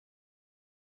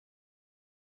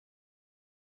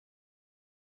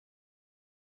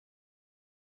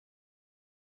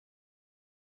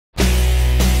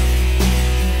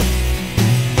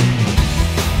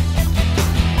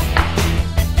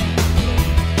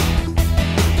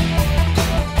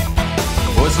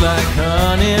like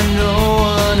honey, no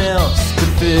one else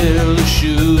could fill his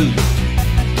shoes.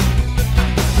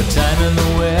 The time and the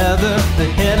weather, the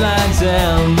headlines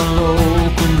and the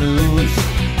local news.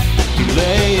 He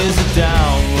lays it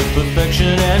down with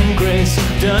perfection and grace.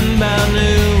 Done by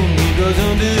noon, he goes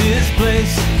home to his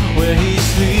place, where he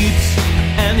sleeps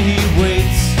and he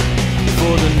waits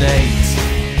for the night.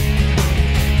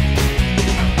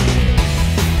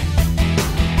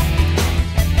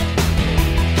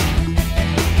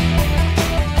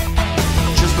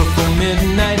 Just before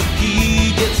midnight,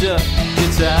 he gets up,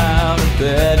 gets out of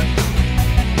bed.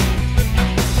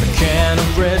 A can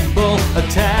of Red Bull, a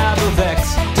tab of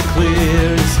X to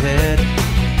clear his head.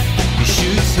 He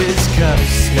shoots his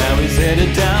cuffs, now he's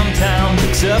headed downtown.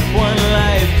 Picks up one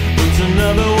life, puts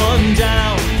another one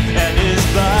down, and his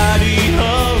body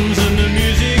hums and the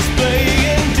music's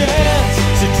playing. Dance,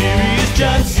 Satirius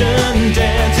Johnson,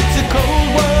 dance. It's a cold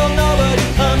world nobody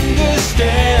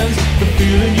understands, the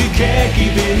feeling you can't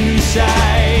keep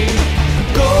inside.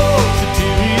 Go,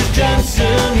 Satirius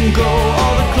Johnson, go.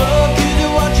 All the club kids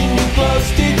are watching you glow,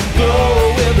 stick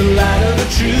glow, with the light of the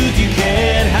truth you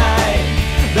can't hide.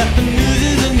 That the news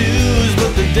is the news,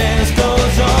 but the dance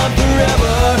goes on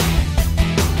forever.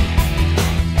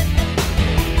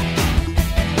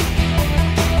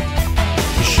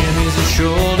 He shimmies his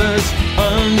shoulders,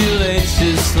 undulates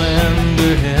his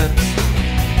slender hips.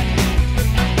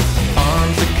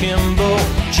 Arms akimbo,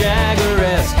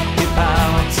 Jagger-esque, he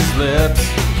pouts his lips.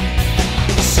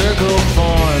 Circle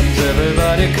forms,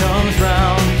 everybody comes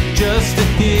round, just to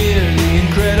hear the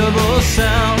incredible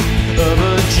sound of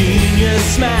a genius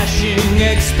smashing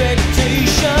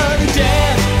expectation.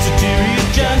 Dance, Satirius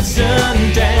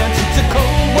Johnson, dance. It's a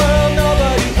cold world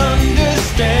nobody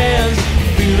understands,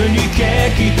 feeling you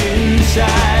can't keep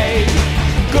inside.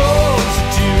 Go,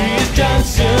 Satirius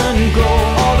Johnson, go.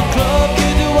 All the club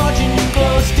kids are watching you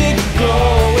glow, stick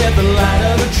glow, with the light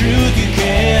of the truth you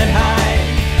can't hide.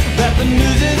 That the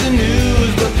news is the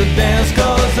news, but the dance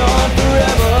goes on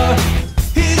forever.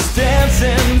 He's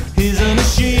dancing, he's a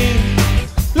machine,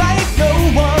 like no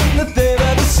one that they've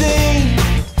ever seen.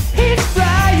 He's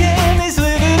flying, he's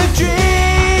living a dream.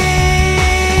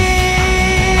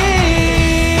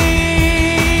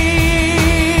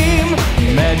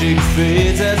 Magic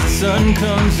fades as the sun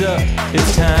comes up,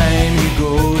 it's time he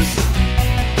goes.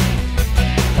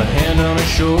 A hand on his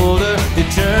shoulder, he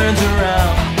turns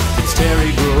around, it's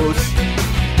Terry Gross.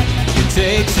 He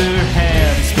takes her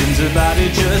hand, spins her body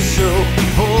just so. He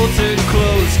holds her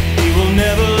close, he will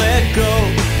never let go.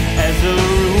 As the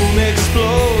room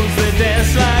explodes, they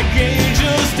dance like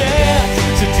angels dance.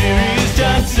 Satirius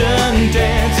Johnson,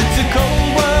 dance. It's a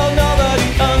cold world nobody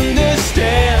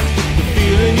understands, the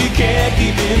feeling you can't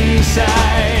keep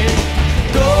inside.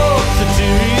 Go,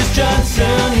 Satirius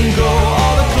Johnson,